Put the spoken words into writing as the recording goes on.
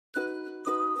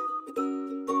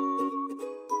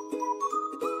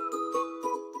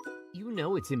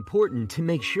know it's important to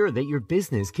make sure that your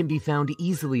business can be found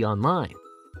easily online.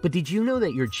 But did you know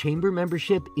that your chamber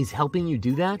membership is helping you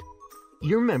do that?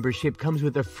 Your membership comes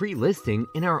with a free listing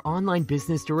in our online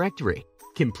business directory,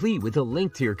 complete with a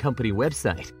link to your company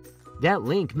website. That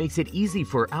link makes it easy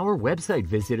for our website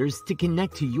visitors to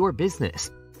connect to your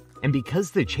business. And because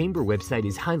the chamber website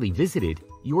is highly visited,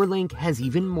 your link has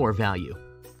even more value.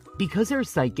 Because our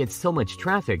site gets so much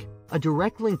traffic, a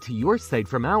direct link to your site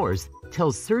from ours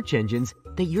tells search engines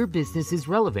that your business is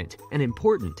relevant and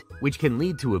important, which can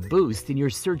lead to a boost in your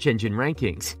search engine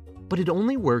rankings. But it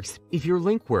only works if your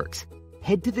link works.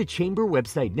 Head to the Chamber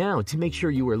website now to make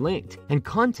sure you are linked and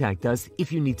contact us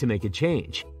if you need to make a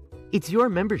change. It's your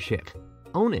membership.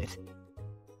 Own it.